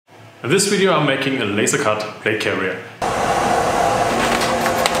In this video I'm making a Lasercut plate carrier.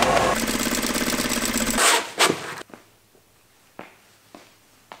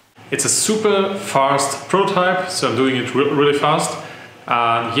 It's a super fast prototype, so I'm doing it really fast.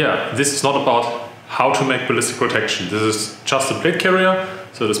 And yeah, this is not about how to make ballistic protection. This is just a plate carrier,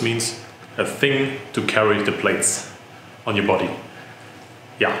 so this means a thing to carry the plates on your body.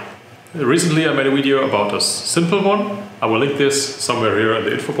 Yeah. Recently I made a video about a simple one. I will link this somewhere here in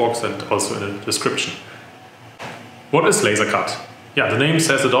the info box and also in the description. What is Lasercut? Yeah, the name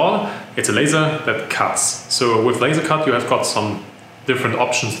says it all. It's a laser that cuts. So with Lasercut you have got some different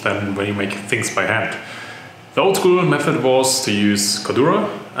options than when you make things by hand. The old school method was to use Cordura,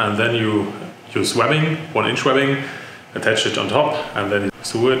 and then you use webbing, 1-inch webbing, attach it on top, and then you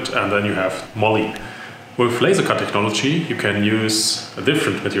sew it, and then you have moly. With Lasercut technology you can use a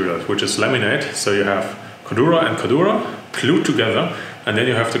different material, which is laminate. So you have Cordura and Cordura glued together, and then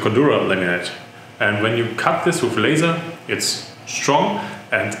you have the Cordura Laminate. And when you cut this with laser, it's strong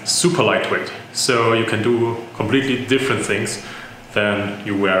and super lightweight. So you can do completely different things than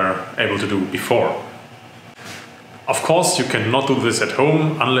you were able to do before. Of course, you cannot do this at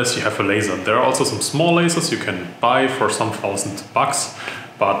home unless you have a laser. There are also some small lasers you can buy for some $1000,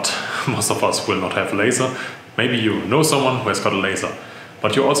 but most of us will not have a laser. Maybe you know someone who has got a laser.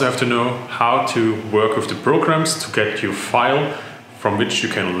 But you also have to know how to work with the programs to get your file from which you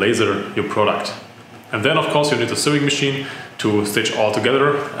can laser your product. And then of course you need a sewing machine to stitch all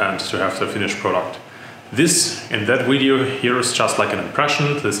together and to have the finished product. This, in that video here, is just like an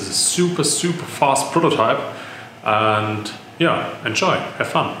impression. This is a super fast prototype, and yeah, enjoy, have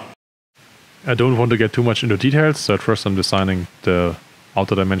fun. I don't want to get too much into details, so at first I'm designing the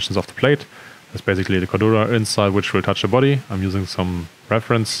outer dimensions of the plate. That's basically the Cordura inside which will touch the body. I'm using some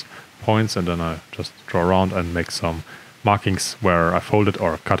reference points, and then I just draw around and make some markings where I fold it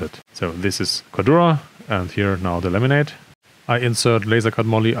or cut it. So this is Cordura, and here now the laminate. I insert Lasercut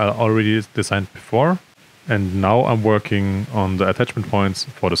moly I already designed before. And now I'm working on the attachment points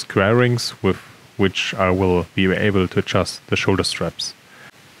for the square rings with which I will be able to adjust the shoulder straps.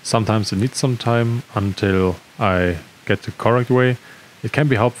 Sometimes it needs some time until I get the correct way. It can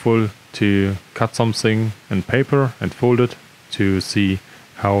be helpful to cut something in paper and fold it to see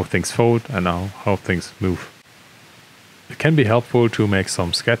how things fold and how things move. It can be helpful to make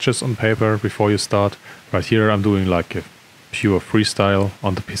some sketches on paper before you start. Right here I'm doing like a pure freestyle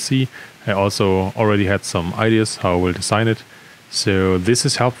on the PC. I also already had some ideas how I will design it, so this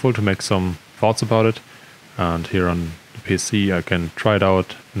is helpful to make some thoughts about it, and here on the PC I can try it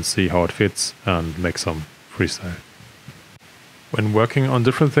out and see how it fits and make some freestyle. When working on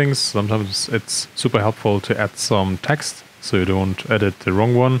different things, sometimes it's super helpful to add some text so you don't edit the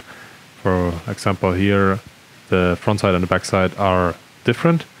wrong one. For example, here the front side and the back side are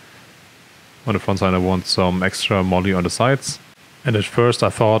different. On the front side I want some extra moly on the sides. And at first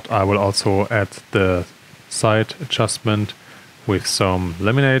I thought I will also add the side adjustment with some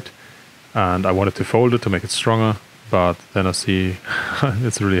laminate, and I wanted to fold it to make it stronger, but then I see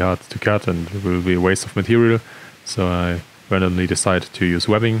it's really hard to cut and it will be a waste of material, so I randomly decided to use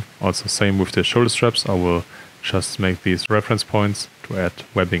webbing. Also same with the shoulder straps, I will just make these reference points to add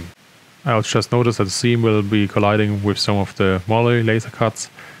webbing. I also just noticed that the seam will be colliding with some of the moly laser cuts.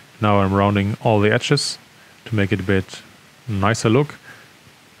 Now I'm rounding all the edges to make it a bit nicer look,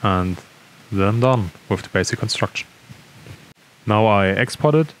 and then done with the basic construction. Now I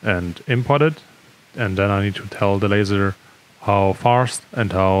export it and import it, and then I need to tell the laser how fast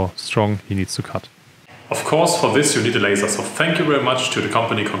and how strong he needs to cut. Of course, for this you need a laser, so thank you very much to the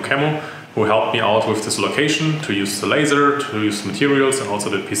company Concamo who helped me out with this location, to use the laser, to use the materials, and also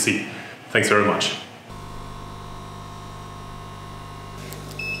the PC. Thanks very much.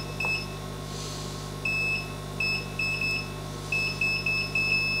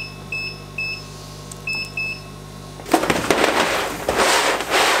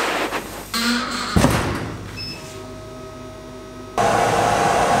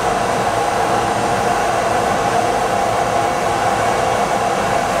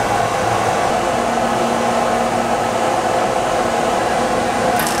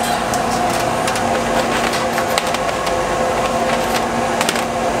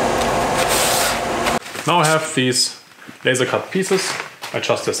 Now I have these laser cut pieces I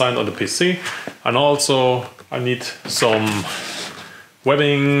just designed on the PC, and also I need some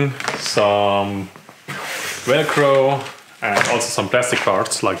webbing, some Velcro, and also some plastic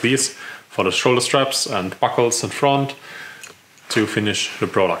parts like these for the shoulder straps and buckles in front to finish the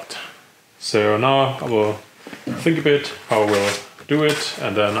product. So now I will think a bit how I will do it,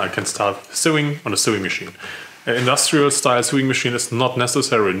 and then I can start sewing on the sewing machine. An industrial style sewing machine is not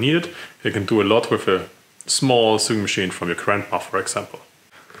necessarily needed. You can do a lot with a small sewing machine from your grandma, for example.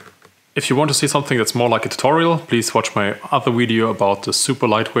 If you want to see something that's more like a tutorial, please watch my other video about the super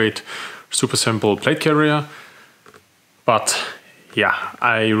lightweight, super simple plate carrier. But yeah,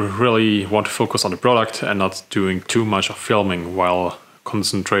 I really want to focus on the product and not doing too much of filming while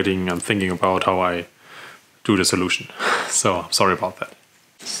concentrating and thinking about how I do the solution. So sorry about that.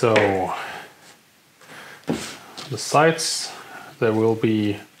 So the sides, there will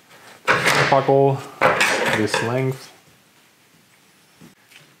be a buckle this length.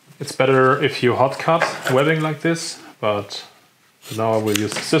 It's better if you hot cut webbing like this, but now I will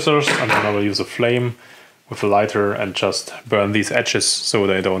use the scissors and then I will use a flame with a lighter and just burn these edges so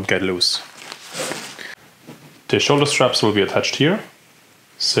they don't get loose. The shoulder straps will be attached here,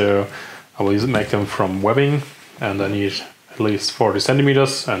 so I will make them from webbing, and I need at least 40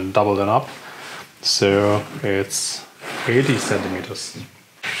 centimeters and double them up, so it's 80 centimeters.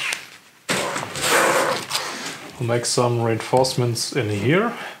 I'll make some reinforcements in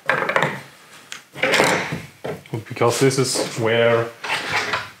here, because this is where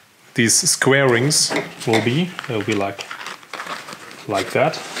these square rings will be. They'll be like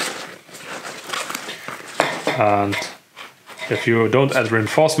that. And if you don't add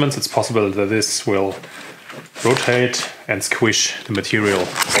reinforcements, it's possible that this will rotate and squish the material.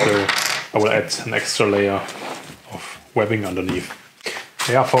 So I will add an extra layer of webbing underneath.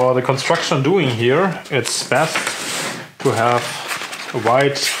 Yeah, for the construction I'm doing here, it's best to have a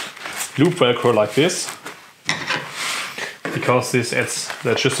wide loop velcro like this, because this adds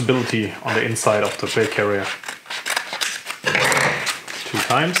the adjustability on the inside of the plate carrier. 2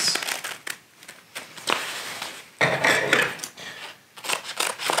 times.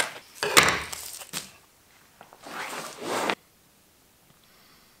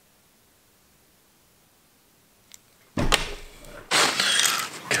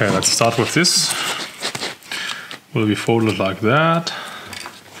 Okay, let's start with this. Will be folded like that.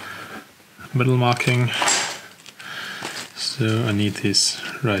 Middle marking. So I need this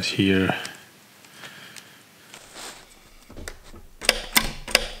right here.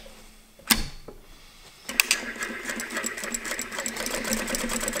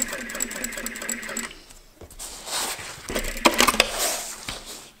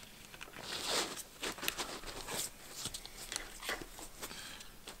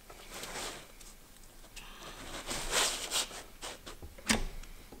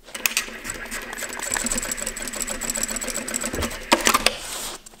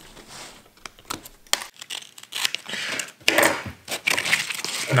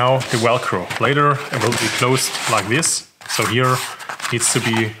 Now the Velcro. Later it will be closed like this. So here needs to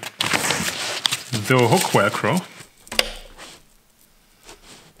be the hook Velcro.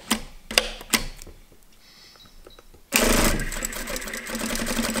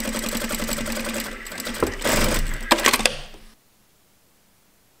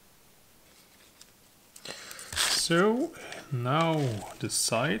 So now the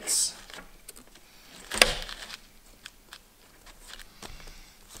sides.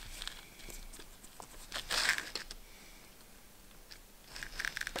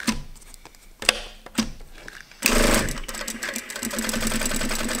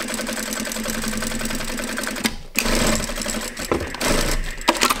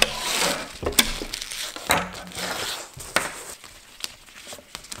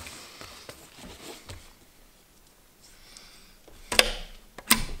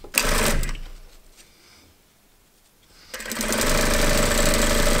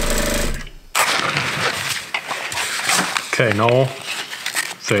 Okay, now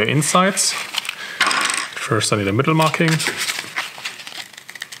the insides. First I need a middle marking.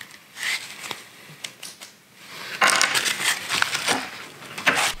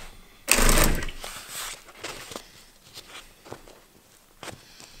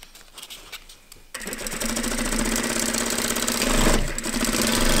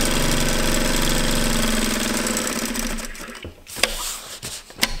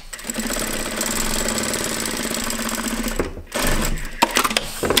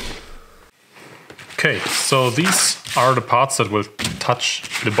 Okay, so these are the parts that will touch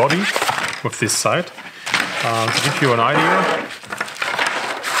the body with this side. To give you an idea,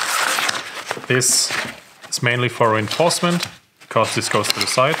 this is mainly for reinforcement, because this goes to the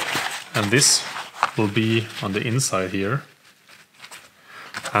side, and this will be on the inside here.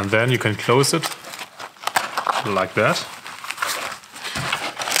 And then you can close it like that.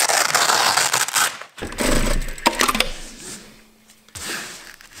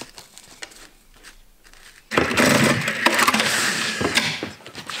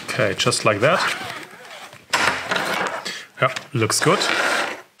 Okay, just like that. Looks good.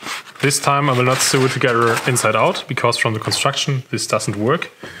 This time I will not sew it together inside out, because from the construction this doesn't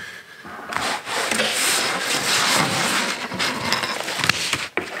work.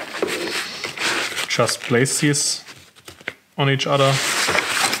 Just place these on each other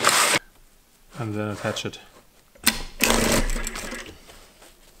and then attach it.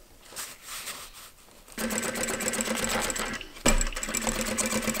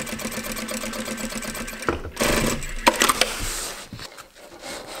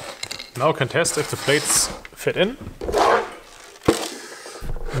 Now I can test if the plates fit in.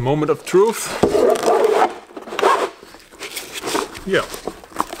 A moment of truth. Yeah.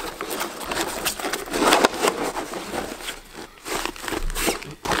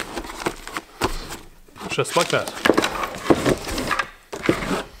 Just like that.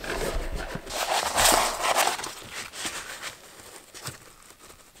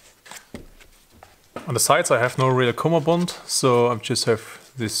 On the sides I have no real coma bond, so I just have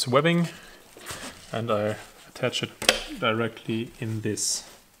this webbing and I attach it directly in this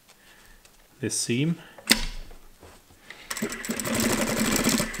seam.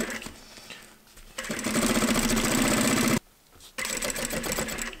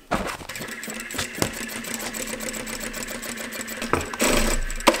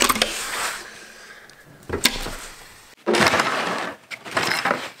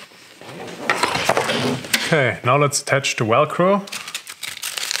 Okay, now let's attach the Velcro.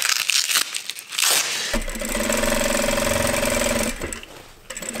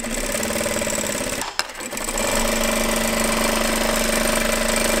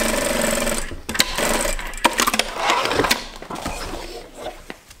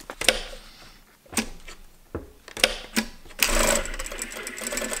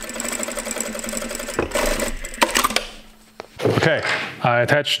 Okay, I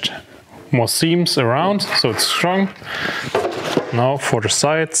attached more seams around, so it's strong. Now for the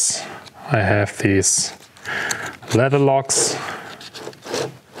sides, I have these leather locks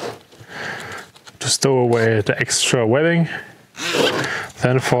to stow away the extra webbing.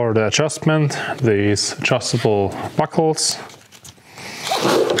 Then for the adjustment, these adjustable buckles.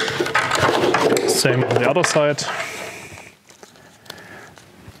 Same on the other side.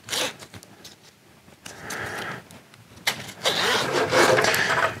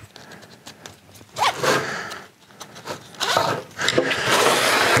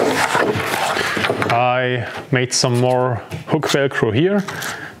 I made some more hook Velcro here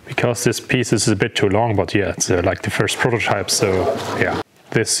because this piece is a bit too long, but yeah, it's like the first prototype, so yeah.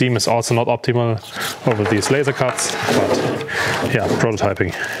 This seam is also not optimal over these laser cuts, but yeah,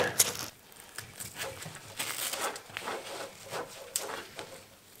 prototyping.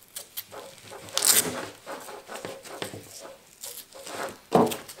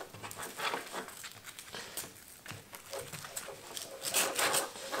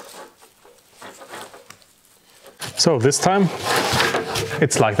 So this time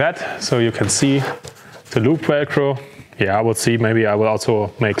it's like that, so you can see the loop Velcro. Yeah, I would see, maybe I will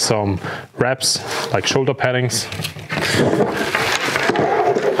also make some wraps, like shoulder paddings.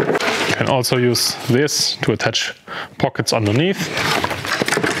 You can also use this to attach pockets underneath.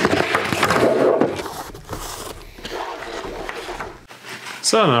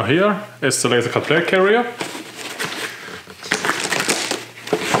 So now here is the Lasercut plate carrier.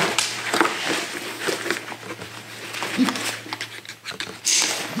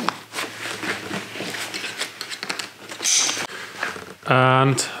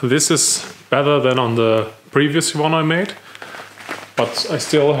 And this is better than on the previous one I made, but I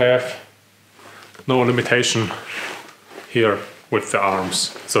still have no limitation here with the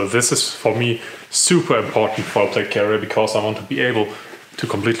arms. So this is for me super important for a plate carrier, because I want to be able to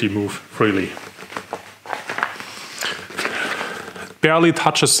completely move freely. It barely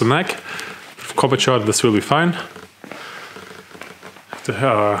touches the neck. With curvature this will be fine.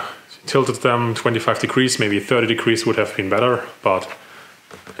 Tilted them 25 degrees, maybe 30 degrees would have been better, but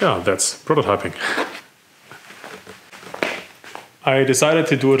yeah, that's prototyping. I decided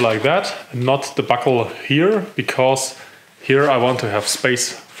to do it like that, not the buckle here, because here I want to have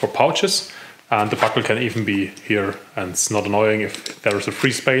space for pouches, and the buckle can even be here, and it's not annoying if there is a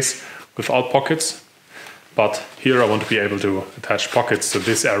free space without pockets. But here I want to be able to attach pockets to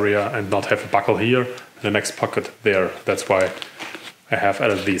this area and not have a buckle here and the next pocket there. That's why I have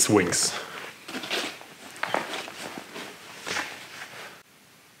added these wings.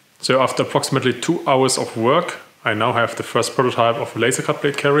 So after approximately 2 hours of work, I now have the first prototype of a Lasercut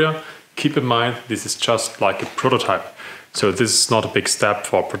plate carrier. Keep in mind, this is just like a prototype. So this is not a big step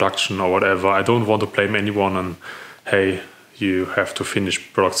for production or whatever. I don't want to blame anyone on, hey, you have to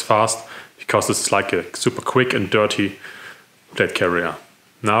finish products fast, because this is like a super quick and dirty plate carrier.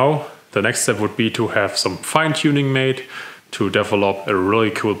 Now the next step would be to have some fine tuning made to develop a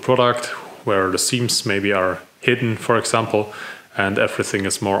really cool product where the seams maybe are hidden, for example, and everything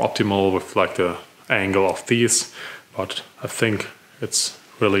is more optimal with like the angle of these. But I think it's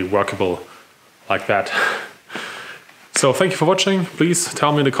really workable like that. So thank you for watching. Please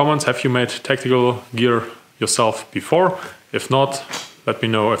tell me in the comments, have you made tactical gear yourself before? If not, let me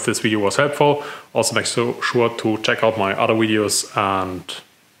know if this video was helpful. Also make sure to check out my other videos and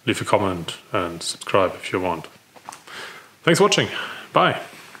leave a comment and subscribe if you want. Thanks for watching. Bye.